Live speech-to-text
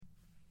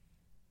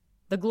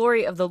The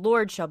glory of the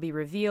Lord shall be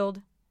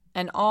revealed,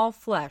 and all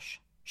flesh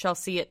shall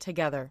see it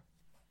together.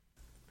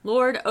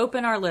 Lord,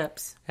 open our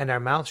lips, and our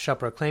mouth shall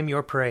proclaim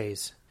your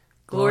praise.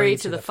 Glory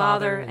to the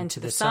Father, and to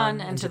the Son,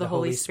 and to the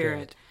Holy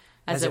Spirit,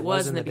 as it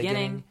was in the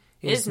beginning,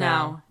 is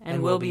now,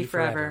 and will be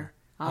forever.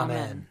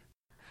 Amen.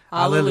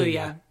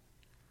 Alleluia.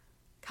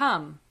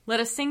 Come, let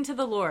us sing to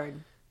the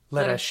Lord.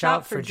 Let us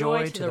shout for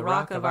joy to the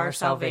rock of our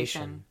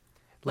salvation.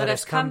 Let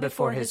us come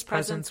before his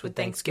presence with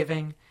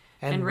thanksgiving,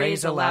 and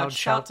raise a loud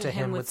shout to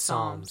him with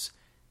psalms.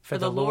 For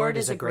the Lord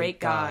is a great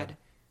God,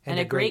 and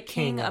a great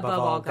King above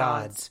all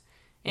gods.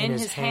 In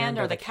his hand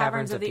are the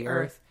caverns of the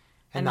earth,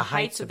 and the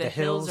heights of the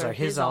hills are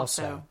his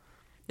also.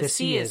 The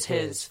sea is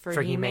his,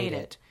 for he made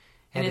it,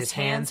 and his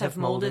hands have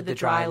molded the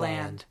dry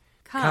land.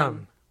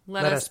 Come,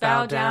 let us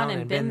bow down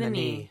and bend the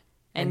knee,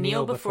 and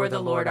kneel before the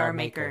Lord our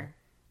Maker.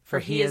 For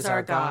he is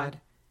our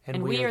God,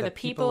 and we are the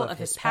people of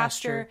his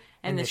pasture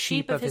and the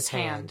sheep of his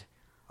hand.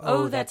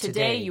 Oh, that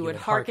today you would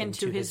hearken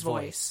to his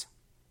voice.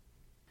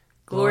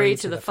 Glory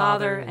to the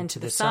Father, and to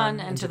the Son,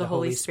 and to the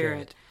Holy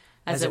Spirit,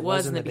 as it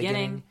was in the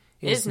beginning,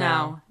 is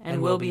now,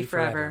 and will be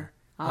forever.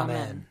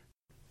 Amen.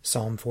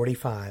 Psalm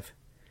 45.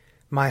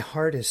 My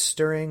heart is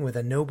stirring with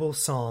a noble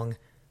song.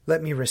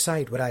 Let me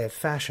recite what I have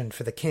fashioned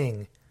for the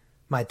King.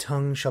 My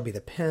tongue shall be the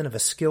pen of a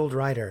skilled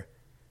writer.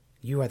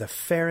 You are the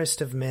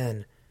fairest of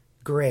men.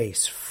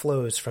 Grace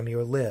flows from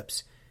your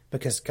lips,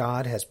 because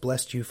God has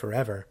blessed you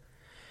forever.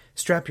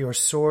 Strap your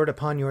sword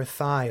upon your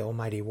thigh, O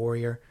mighty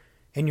warrior,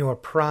 in your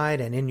pride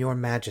and in your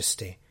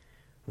majesty.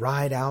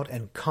 Ride out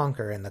and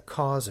conquer in the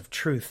cause of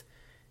truth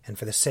and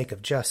for the sake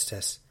of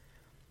justice.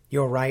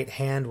 Your right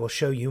hand will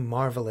show you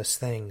marvelous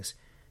things.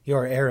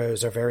 Your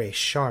arrows are very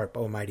sharp,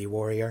 O mighty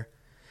warrior.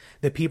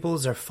 The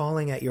peoples are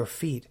falling at your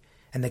feet,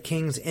 and the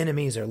king's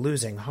enemies are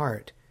losing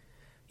heart.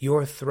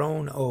 Your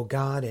throne, O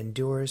God,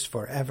 endures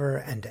forever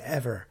and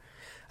ever.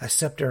 A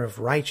scepter of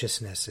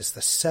righteousness is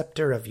the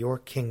scepter of your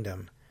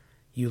kingdom.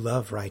 You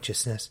love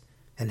righteousness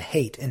and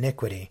hate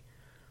iniquity.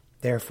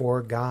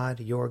 Therefore God,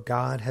 your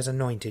God, has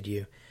anointed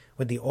you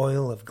with the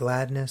oil of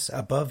gladness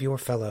above your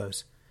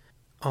fellows.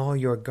 All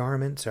your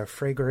garments are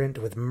fragrant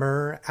with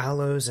myrrh,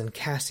 aloes, and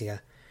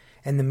cassia,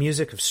 and the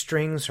music of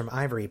strings from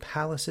ivory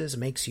palaces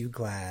makes you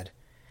glad.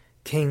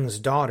 Kings'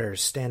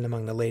 daughters stand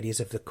among the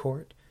ladies of the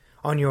court.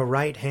 On your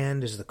right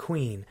hand is the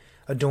queen,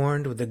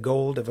 adorned with the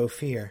gold of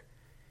Ophir.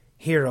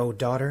 Hear, O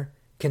daughter,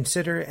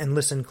 consider and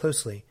listen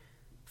closely.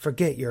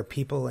 Forget your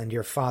people and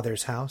your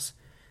father's house.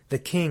 The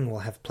king will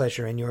have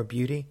pleasure in your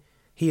beauty.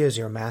 He is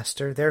your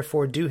master,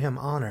 therefore do him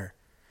honor.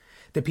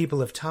 The people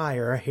of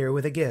Tyre are here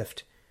with a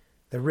gift.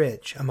 The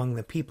rich among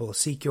the people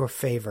seek your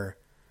favor.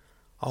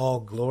 All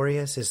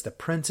glorious is the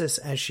princess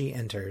as she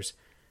enters.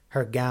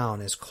 Her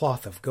gown is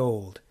cloth of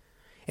gold.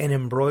 In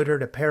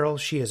embroidered apparel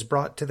she is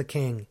brought to the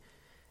king.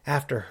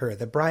 After her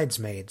the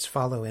bridesmaids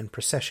follow in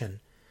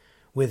procession.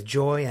 With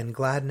joy and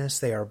gladness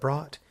they are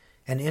brought,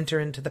 and enter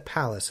into the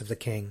palace of the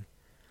king.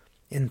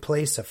 In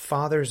place of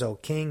fathers, O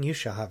king, you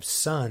shall have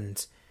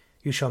sons.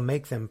 You shall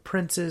make them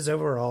princes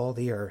over all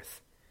the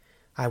earth.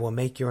 I will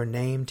make your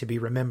name to be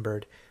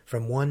remembered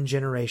from one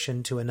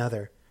generation to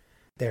another.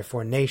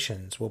 Therefore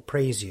nations will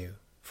praise you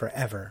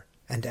forever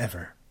and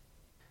ever.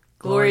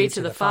 Glory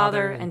to the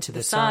Father, and to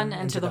the Son,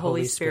 and to the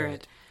Holy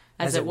Spirit,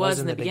 as it was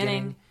in the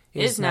beginning,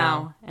 is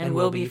now, and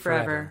will be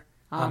forever.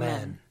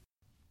 Amen.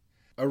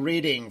 A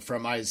reading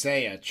from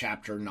Isaiah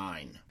chapter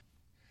 9.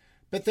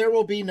 But there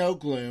will be no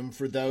gloom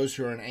for those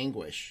who are in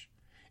anguish.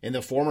 In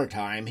the former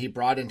time he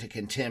brought into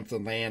contempt the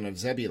land of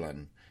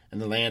Zebulun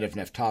and the land of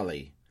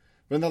Naphtali.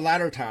 But in the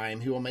latter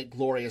time he will make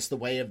glorious the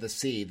way of the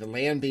sea, the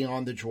land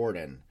beyond the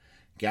Jordan,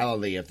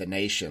 Galilee of the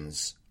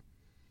nations.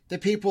 The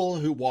people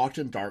who walked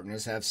in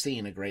darkness have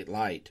seen a great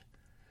light.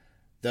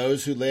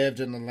 Those who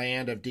lived in the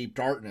land of deep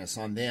darkness,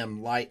 on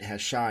them light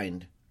has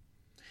shined.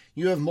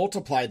 You have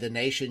multiplied the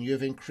nation, you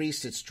have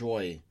increased its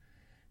joy.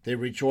 They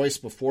rejoice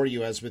before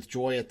you as with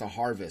joy at the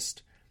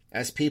harvest,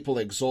 as people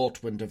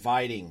exult when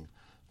dividing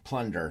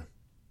plunder.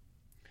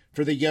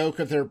 For the yoke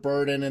of their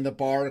burden and the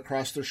bar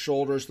across their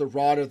shoulders, the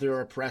rod of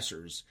their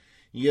oppressors,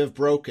 you have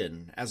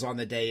broken as on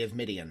the day of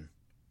Midian.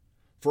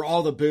 For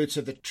all the boots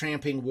of the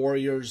tramping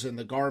warriors and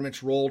the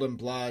garments rolled in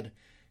blood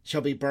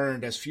shall be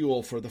burned as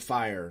fuel for the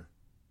fire.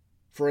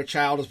 For a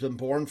child has been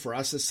born for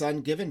us, a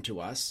son given to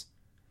us.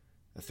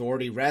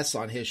 Authority rests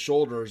on his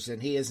shoulders,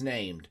 and he is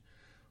named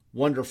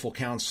Wonderful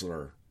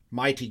Counselor,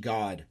 Mighty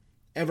God,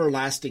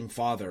 Everlasting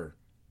Father,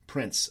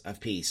 Prince of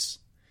Peace.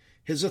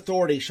 His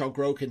authority shall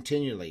grow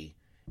continually,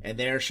 and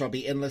there shall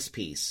be endless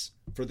peace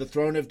for the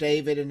throne of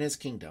David and his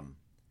kingdom.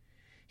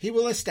 He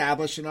will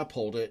establish and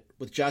uphold it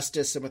with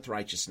justice and with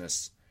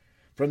righteousness,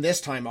 from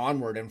this time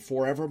onward and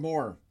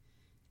forevermore.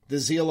 The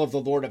zeal of the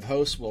Lord of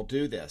hosts will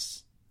do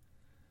this.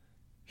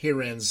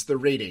 Here ends the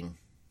reading.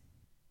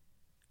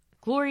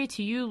 Glory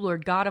to you,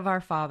 Lord God of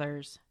our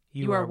fathers.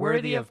 You are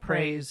worthy of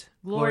praise.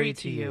 Glory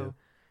to you.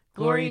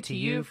 Glory to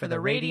you for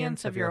the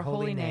radiance of your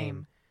holy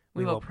name.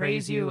 We will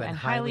praise you and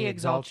highly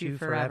exalt you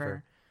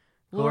forever.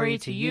 Glory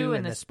to you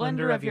in the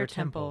splendor of your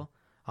temple.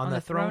 On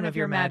the throne of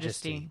your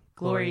majesty,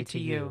 glory to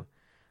you.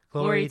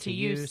 Glory to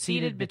you,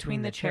 seated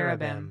between the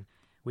cherubim.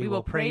 We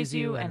will praise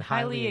you and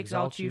highly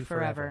exalt you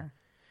forever.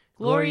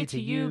 Glory to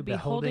you,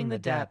 beholding the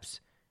depths,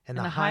 and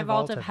the high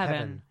vault of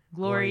heaven.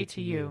 Glory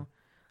to you.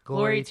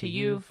 Glory to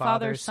you,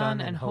 Father,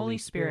 Son, and Holy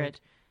Spirit.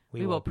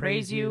 We will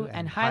praise you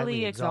and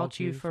highly exalt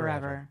you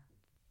forever.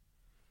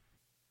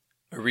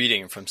 A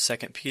reading from 2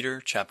 Peter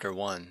chapter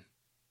 1.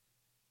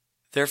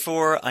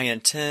 Therefore I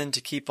intend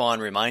to keep on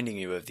reminding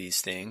you of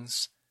these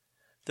things,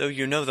 though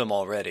you know them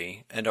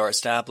already and are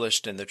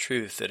established in the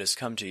truth that has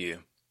come to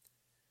you.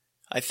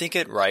 I think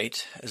it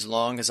right, as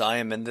long as I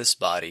am in this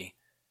body,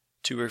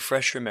 to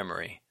refresh your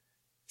memory,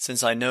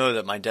 since I know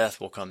that my death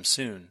will come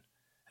soon,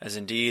 as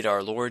indeed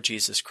our Lord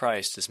Jesus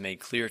Christ has made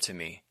clear to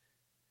me.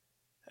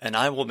 And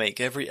I will make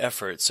every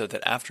effort so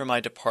that after my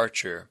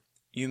departure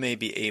you may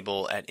be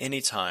able at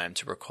any time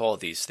to recall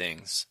these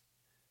things.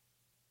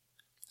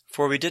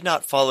 For we did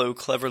not follow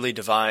cleverly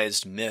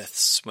devised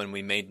myths when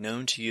we made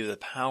known to you the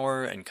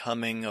power and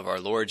coming of our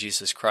Lord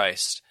Jesus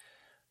Christ,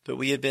 but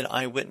we had been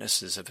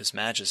eyewitnesses of his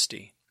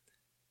majesty.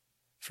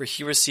 For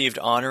he received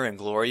honor and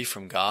glory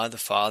from God the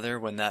Father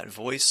when that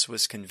voice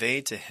was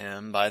conveyed to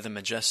him by the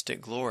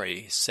majestic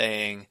glory,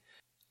 saying,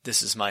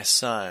 This is my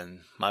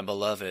Son, my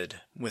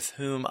beloved, with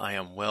whom I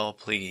am well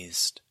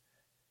pleased.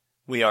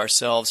 We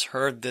ourselves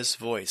heard this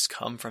voice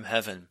come from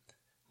heaven,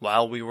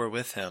 while we were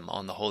with him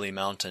on the holy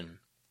mountain.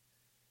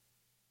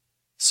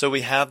 So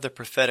we have the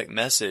prophetic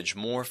message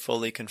more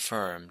fully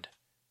confirmed.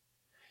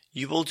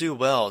 You will do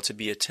well to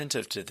be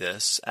attentive to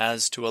this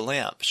as to a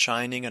lamp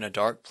shining in a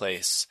dark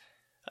place,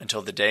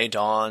 until the day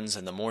dawns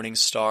and the morning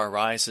star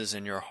rises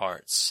in your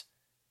hearts.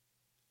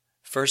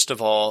 First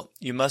of all,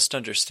 you must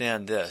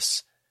understand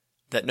this,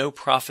 that no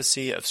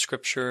prophecy of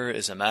Scripture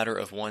is a matter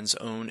of one's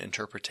own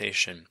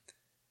interpretation,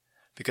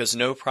 because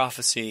no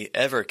prophecy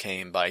ever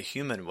came by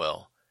human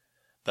will,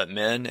 but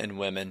men and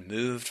women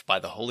moved by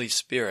the Holy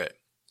Spirit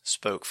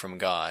spoke from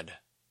God.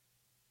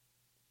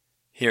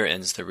 Here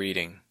ends the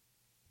reading.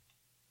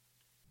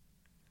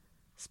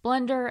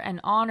 Splendor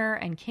and honor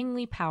and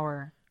kingly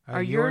power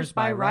are yours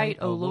by right,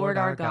 O Lord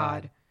our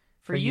God,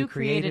 for you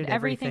created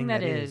everything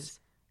that is,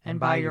 and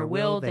by your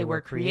will they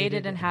were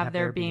created and have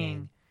their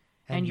being.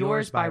 And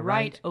yours by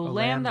right, O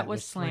Lamb that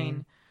was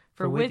slain,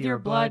 for with your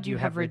blood you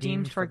have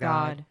redeemed for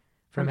God,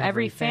 from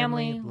every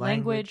family,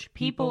 language,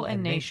 people,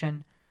 and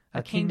nation,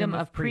 a kingdom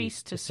of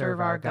priests to serve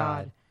our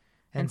God.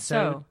 And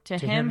so, to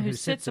him who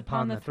sits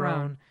upon the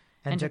throne,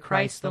 and to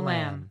Christ the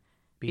Lamb,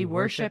 be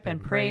worship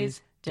and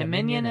praise,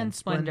 dominion and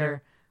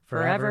splendor,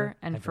 forever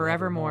and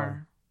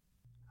forevermore.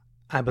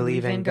 I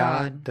believe in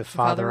God, the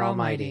Father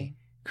Almighty,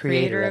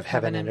 creator of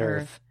heaven and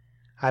earth.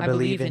 I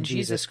believe in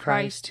Jesus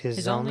Christ,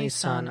 his only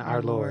Son,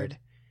 our Lord.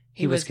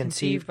 He was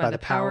conceived by the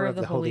power of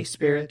the Holy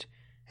Spirit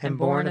and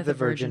born of the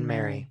Virgin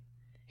Mary.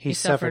 He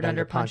suffered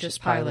under Pontius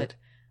Pilate,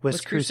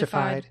 was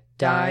crucified,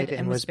 died,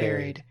 and was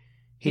buried.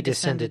 He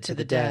descended to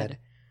the dead.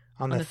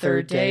 On the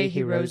third day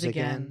he rose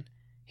again.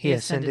 He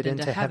ascended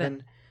into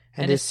heaven,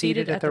 and is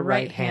seated at the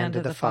right hand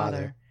of the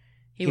Father.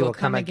 He will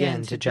come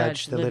again to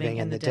judge the living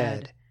and the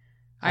dead.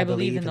 I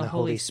believe in the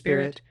Holy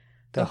Spirit,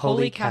 the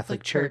Holy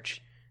Catholic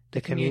Church, the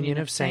communion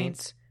of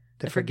saints,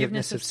 the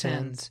forgiveness of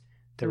sins,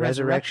 the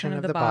resurrection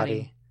of the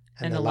body,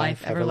 and the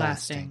life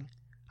everlasting.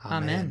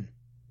 Amen.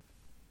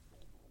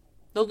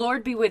 The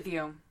Lord be with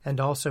you. And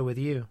also with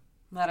you.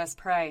 Let us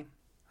pray.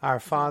 Our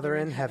Father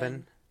in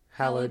heaven,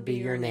 hallowed be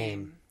your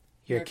name.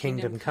 Your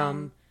kingdom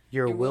come,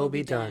 your will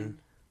be done,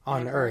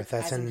 on earth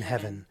as in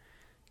heaven.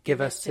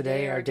 Give us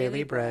today our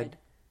daily bread.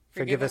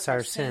 Forgive us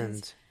our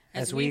sins,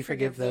 as we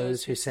forgive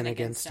those who sin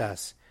against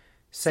us.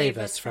 Save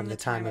us from the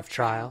time of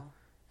trial,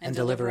 and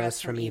deliver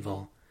us from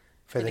evil.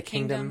 For the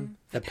kingdom,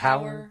 the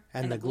power,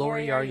 and the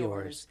glory are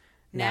yours,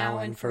 now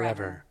and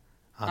forever.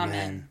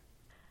 Amen.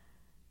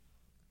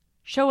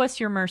 Show us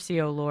your mercy,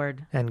 O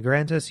Lord. And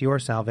grant us your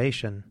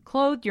salvation.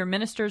 Clothe your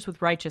ministers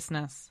with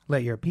righteousness.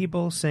 Let your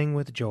people sing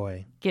with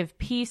joy. Give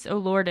peace, O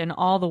Lord, in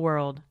all the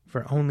world.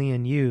 For only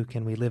in you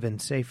can we live in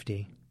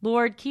safety.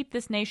 Lord, keep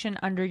this nation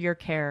under your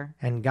care.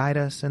 And guide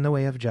us in the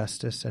way of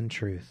justice and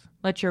truth.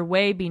 Let your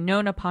way be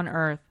known upon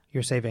earth.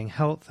 Your saving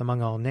health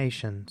among all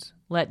nations.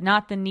 Let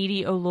not the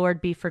needy, O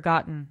Lord, be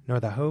forgotten. Nor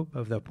the hope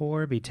of the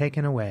poor be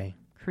taken away.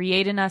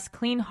 Create in us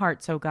clean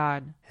hearts, O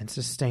God. And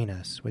sustain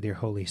us with your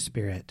Holy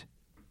Spirit.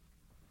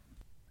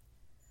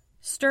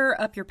 Stir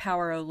up your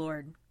power, O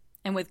Lord,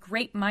 and with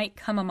great might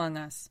come among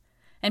us.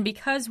 And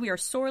because we are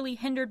sorely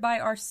hindered by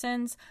our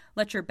sins,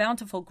 let your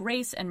bountiful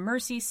grace and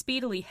mercy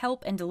speedily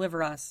help and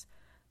deliver us.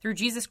 Through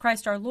Jesus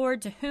Christ our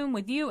Lord, to whom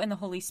with you and the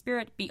Holy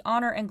Spirit be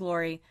honor and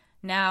glory,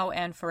 now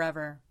and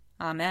forever.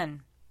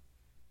 Amen.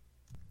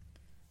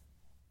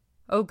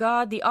 O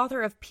God, the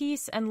author of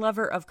peace and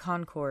lover of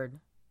concord,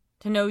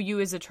 to know you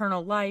is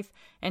eternal life,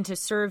 and to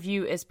serve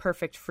you is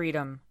perfect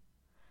freedom.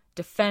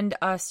 Defend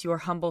us, your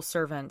humble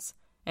servants,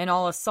 in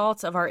all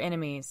assaults of our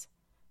enemies,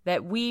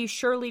 that we,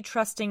 surely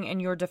trusting in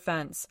your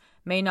defense,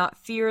 may not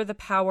fear the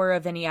power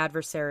of any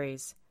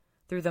adversaries,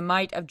 through the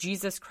might of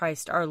Jesus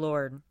Christ our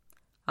Lord.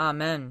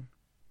 Amen.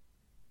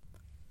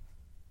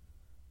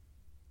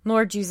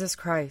 Lord Jesus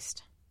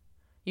Christ,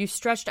 You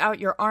stretched out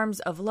your arms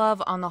of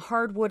love on the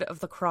hard wood of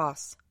the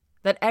cross,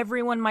 that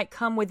everyone might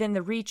come within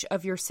the reach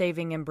of your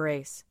saving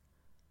embrace.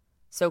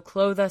 So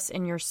clothe us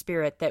in your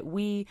Spirit, that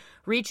we,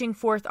 reaching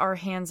forth our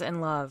hands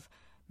in love,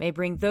 may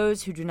bring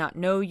those who do not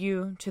know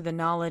you to the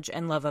knowledge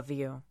and love of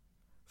you.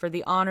 For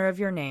the honor of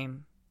your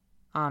name.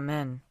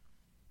 Amen.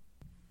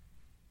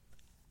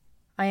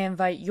 I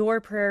invite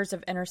your prayers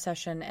of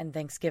intercession and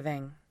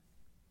thanksgiving.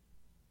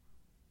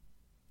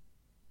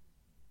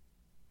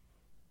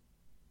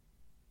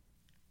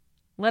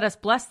 Let us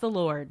bless the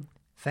Lord.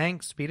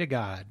 Thanks be to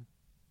God.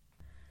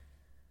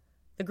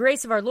 The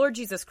grace of our Lord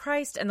Jesus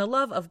Christ and the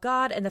love of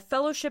God and the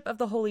fellowship of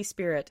the Holy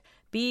Spirit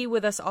be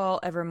with us all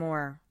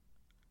evermore.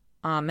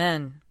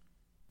 Amen.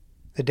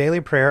 The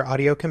Daily Prayer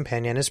audio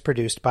companion is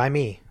produced by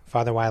me,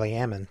 Father Wiley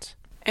Ammons.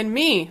 And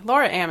me,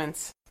 Laura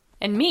Ammons.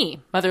 And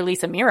me, Mother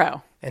Lisa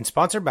Miro. And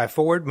sponsored by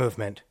Forward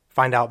Movement.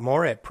 Find out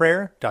more at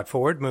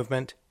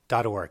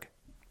prayer.forwardmovement.org.